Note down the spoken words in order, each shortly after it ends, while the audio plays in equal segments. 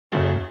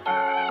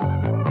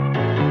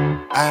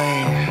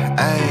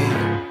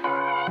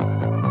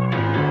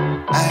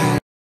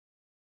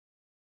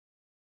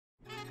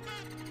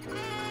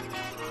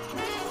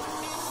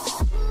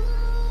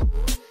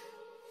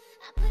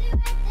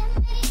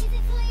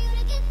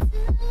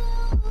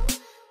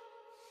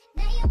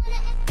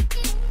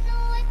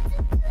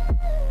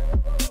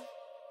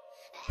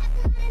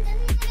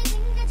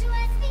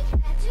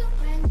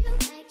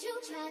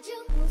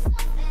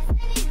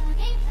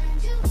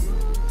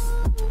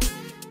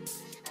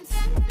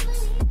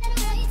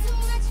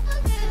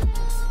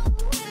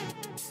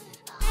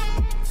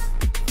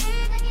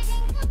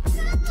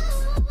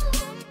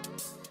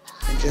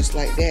Just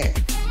like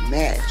that,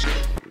 magic,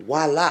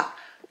 voila,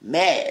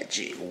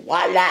 magic,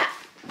 voila,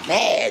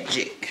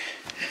 magic.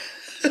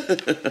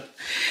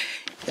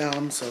 Y'all,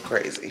 I'm so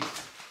crazy.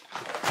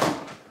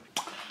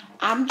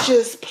 I'm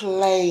just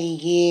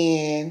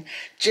playing,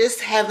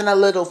 just having a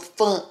little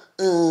fun,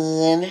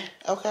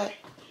 okay?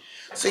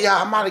 So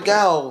y'all, I'm about to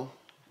go.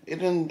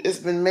 It's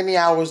been many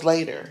hours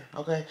later,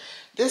 okay?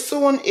 This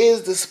one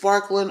is the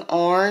sparkling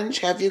orange.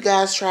 Have you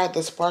guys tried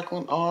the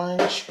sparkling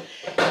orange?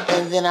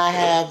 And then I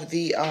have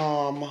the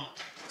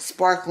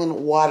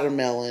sparkling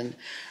watermelon.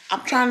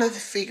 I'm trying to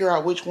figure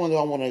out which one do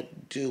I want to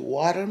do.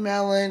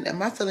 Watermelon?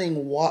 Am I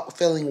feeling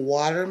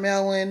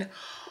watermelon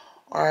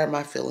or am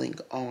I feeling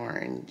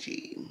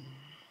orangey?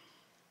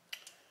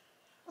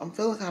 I'm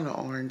feeling kind of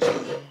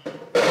orangey.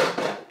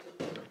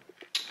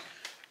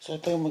 So I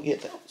think I'm gonna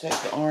take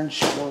the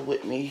orange one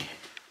with me.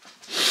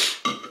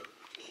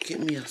 Get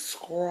me a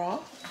straw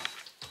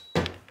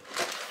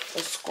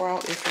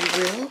if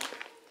you will.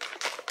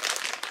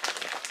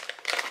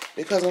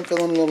 Because I'm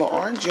feeling a little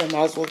orangey, I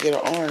might as well get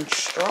an orange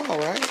straw,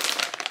 right?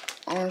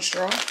 Orange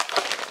straw.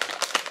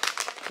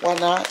 Why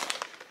not?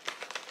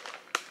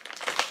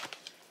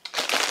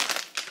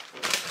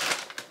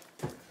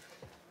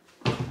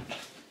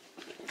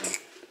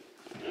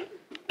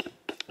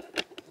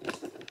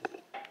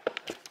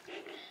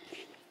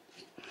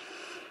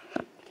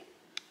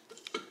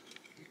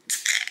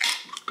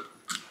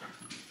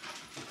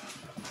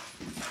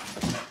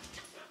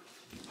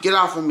 Get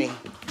off of me.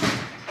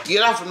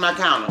 Get off of my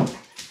counter.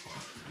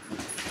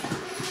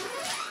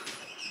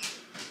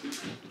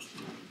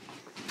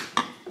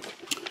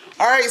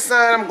 All right,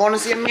 son. I'm going to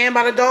see a man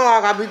by the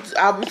dog.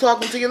 I'll be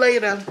talking to you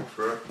later.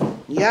 For real?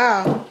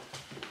 Yeah.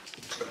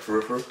 For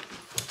real?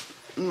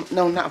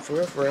 No, not for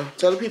real.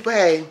 Tell the people,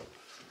 hey.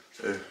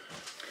 Hey.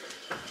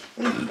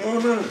 Oh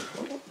no.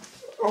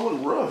 I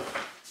look rough.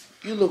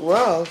 You look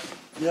rough.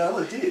 Yeah, I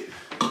look hit.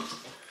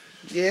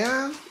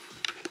 Yeah.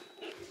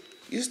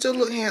 You still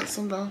look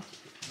handsome though.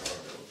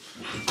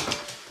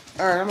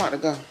 All right, I'm about to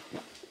go.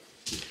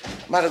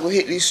 I'm about to go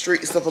hit these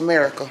streets of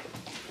America.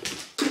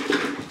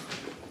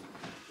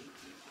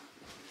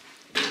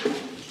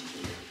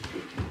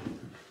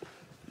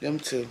 Them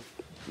two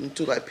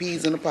like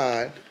peas in a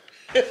pod.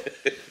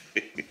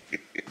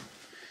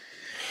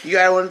 You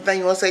got anything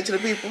you want to say to the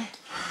people?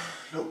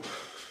 Nope.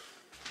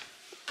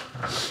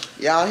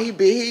 Y'all, he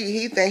big.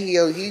 He think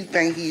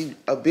he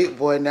a big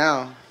boy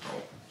now.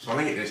 So I'm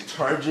gonna get this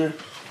charger.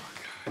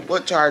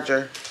 What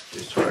charger?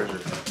 This charger.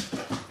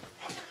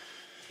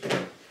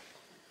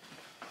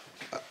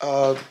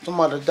 Some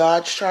other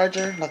Dodge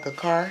Charger, like a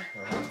car.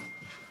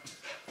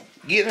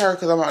 Get her,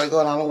 cause I'm about to go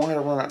and I don't want her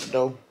to run out the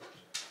door.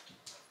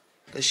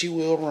 Cause she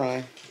will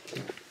run.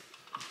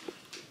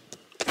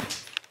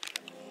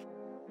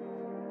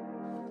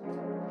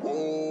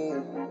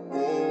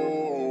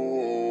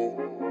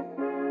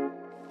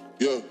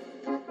 Yeah.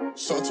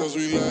 Sometimes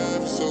we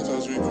laugh,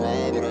 sometimes we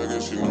cry, but I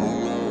guess you know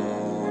now.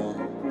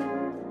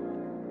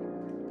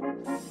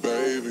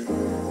 Baby,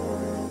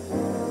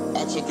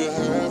 I took a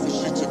half and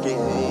she took the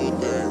whole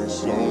thing.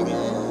 Slow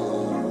down.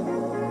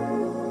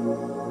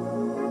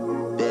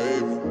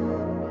 Baby,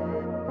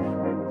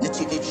 we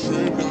took a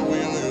trip, now we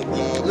on your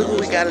block. Look what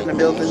we got in the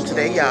building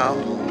today, y'all.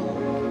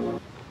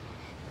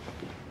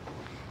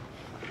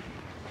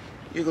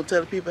 You gonna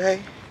tell the people, hey?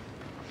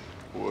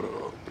 What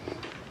up?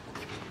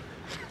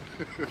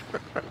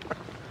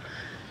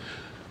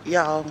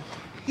 Y'all,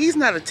 he's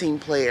not a team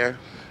player.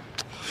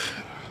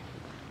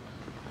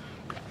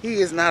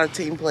 He is not a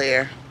team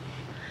player.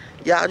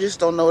 Y'all just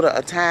don't know the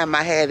time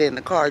I had in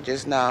the car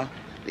just now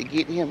to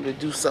get him to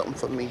do something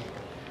for me.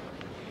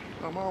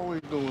 I'm always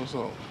doing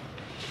something.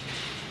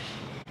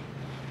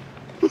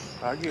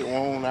 I get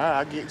worn out,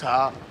 I get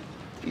tired.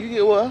 You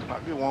get what? I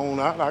get worn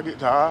out, I get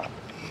tired.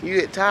 You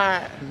get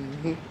tired?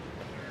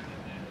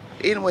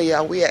 Anyway,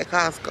 y'all, we at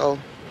Costco.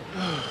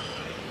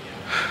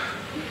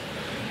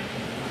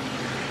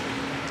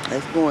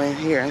 Let's go in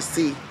here and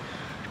see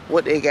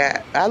what they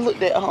got. I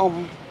looked at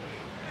some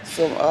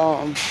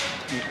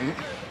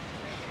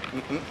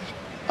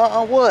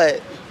what?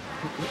 What?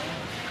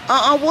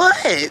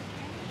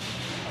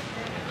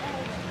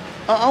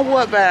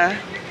 What, Byron?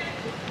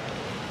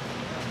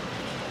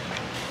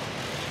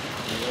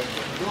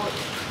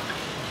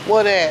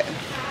 What at?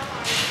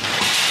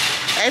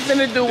 Ain't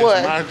finna do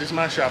what? This is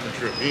my shopping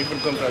trip. You ain't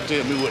finna come try to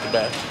tell me what to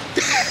buy.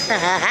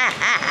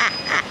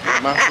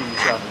 My food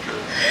shopping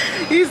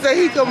trip. He said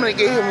he coming to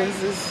get him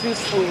his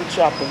food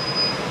shopping.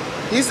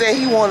 He said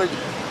he wanted to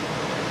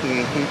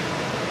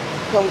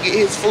come get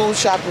his food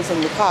shopping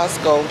from the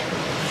Costco,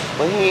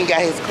 but he ain't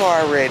got his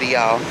car ready,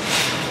 y'all.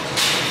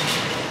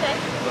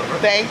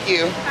 Thank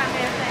you.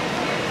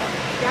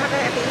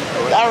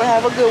 Y'all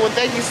have a good one.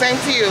 Thank you. Same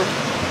to you.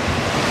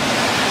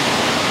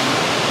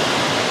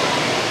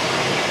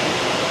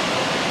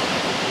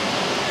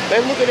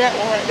 Baby, look at that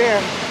one right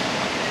there.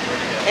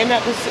 And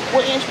that was,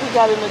 what inch we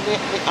got in the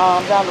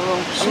down the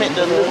room? I'm in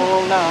the living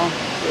room now.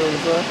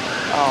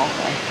 Oh,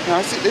 okay.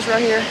 Now see this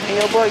right here in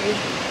your buggy.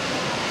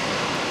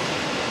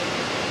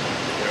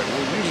 Yeah,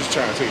 you just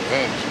trying to take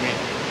advantage of me.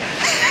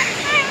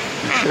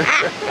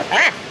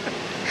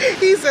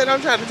 He said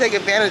I'm trying to take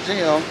advantage of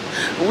him.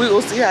 We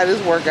will see how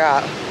this work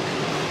out.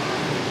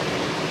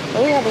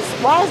 Oh, yeah, but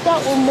why is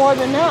that one more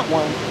than that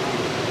one?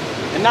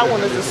 And that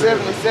one is a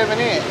 77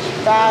 inch.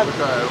 5.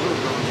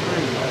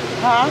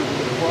 Huh?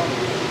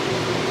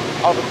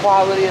 Oh, the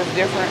quality is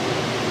different?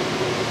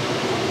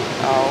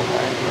 Oh,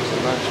 okay. That's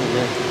a bunch of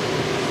it.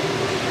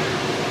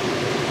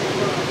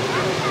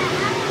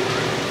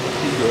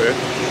 Go ahead.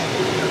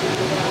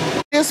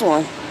 This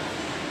one.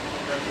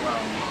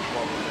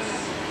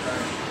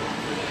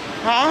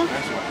 Huh?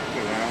 That's why.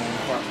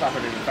 I don't stop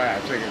at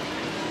 85. Take it.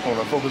 I want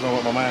to focus on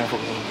what my mind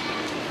focuses on.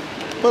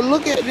 But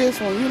look at this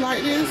one. You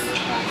like this?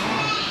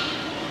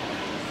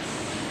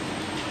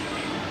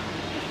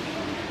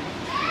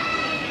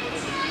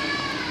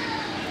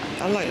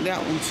 I like that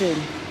one too.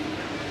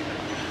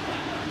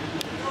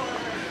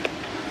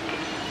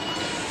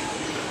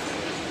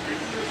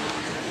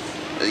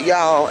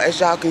 Y'all, as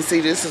y'all can see,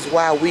 this is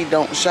why we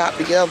don't shop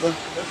together.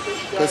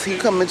 Because he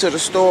come into the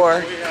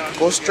store,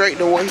 go straight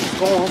to what he's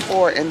going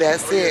for, and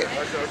that's it.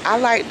 I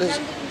like to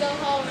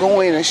go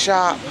in and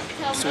shop,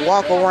 just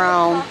walk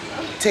around,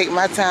 take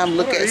my time,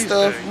 look at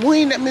stuff. We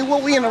ain't, I mean,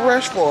 what we in a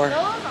rush for?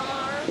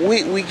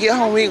 We get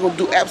home, we ain't gonna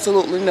do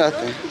absolutely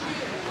nothing.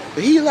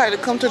 But he like to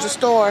come to the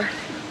store,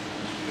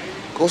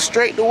 go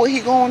straight to what he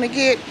going to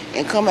get,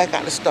 and come back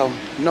out the store.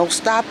 No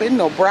stopping,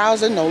 no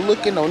browsing, no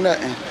looking, no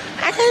nothing.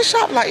 I can't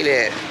shop like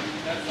that.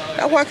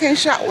 That's why I can't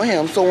shop with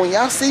him. So when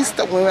y'all see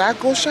stuff, when I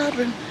go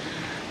shopping,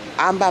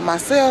 I'm by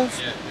myself.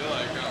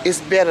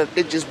 It's better.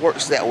 It just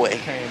works that way.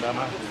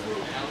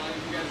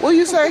 What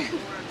you say?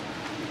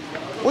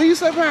 What you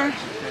say, Brian?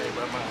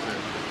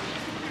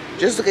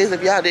 Just in case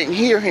if y'all didn't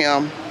hear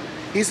him,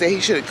 he said he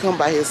should have come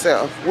by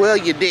himself. Well,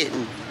 you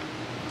didn't.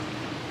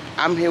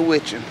 I'm here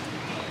with you.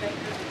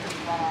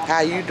 How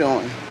you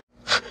doing?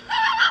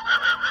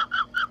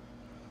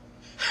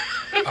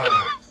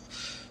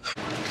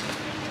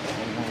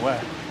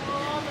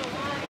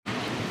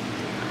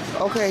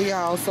 Okay,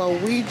 y'all, so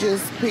we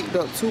just picked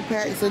up 2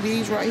 packs of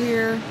these right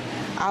here.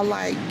 I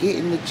like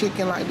getting the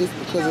chicken like this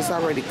because it's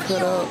already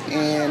cut up,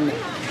 and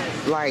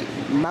like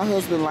my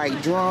husband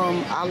like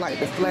drum, I like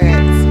the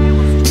flats,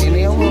 and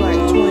they only like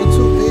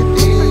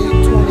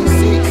 $22.50,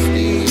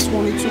 $20.60,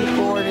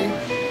 $22.40.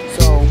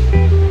 So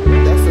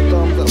that's a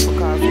thumbs up for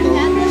Costco.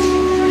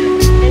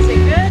 Is it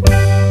good?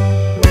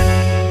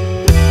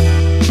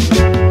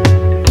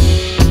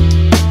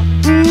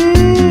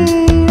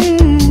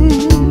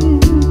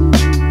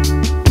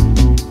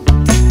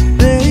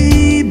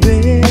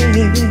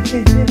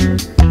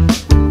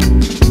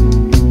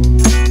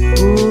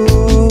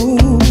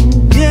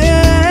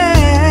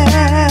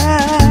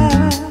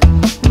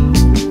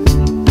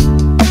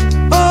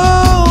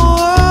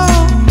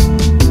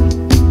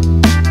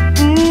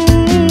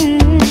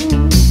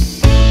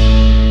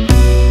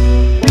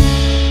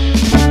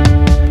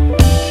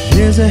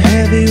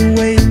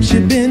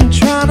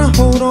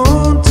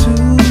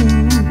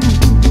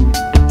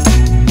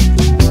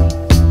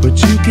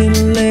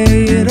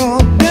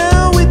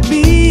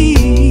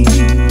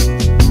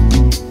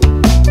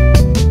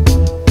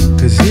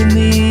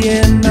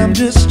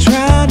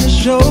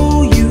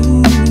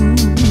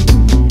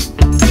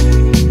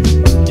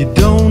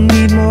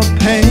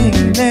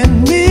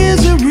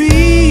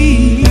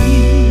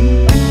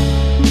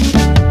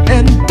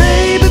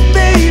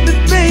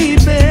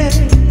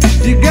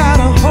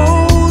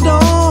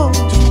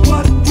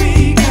 What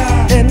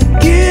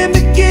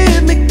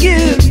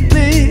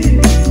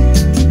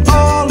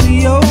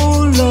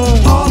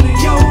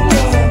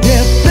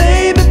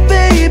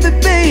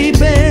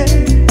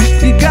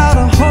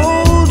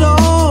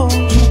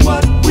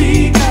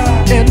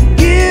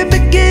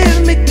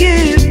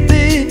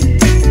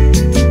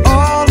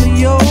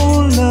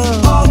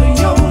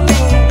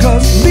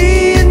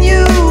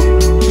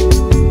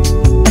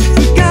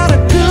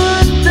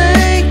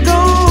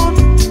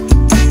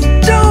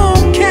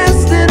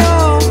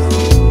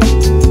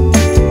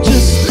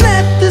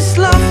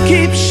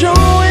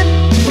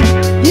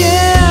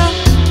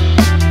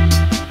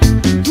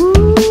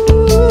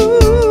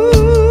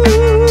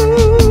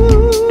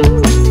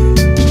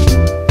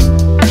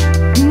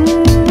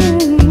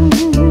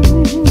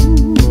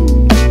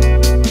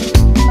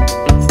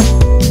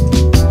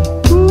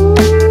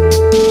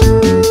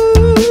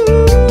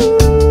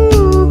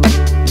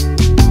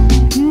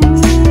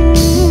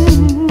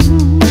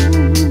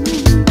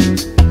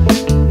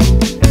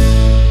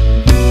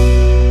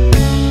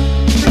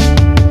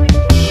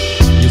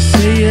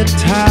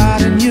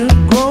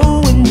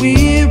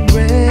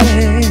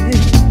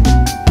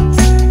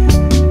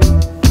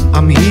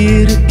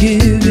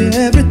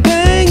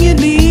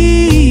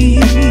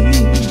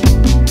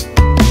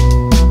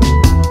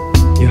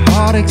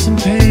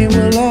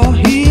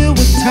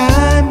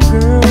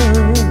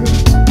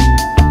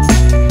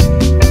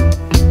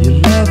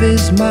love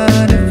is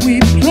mine if we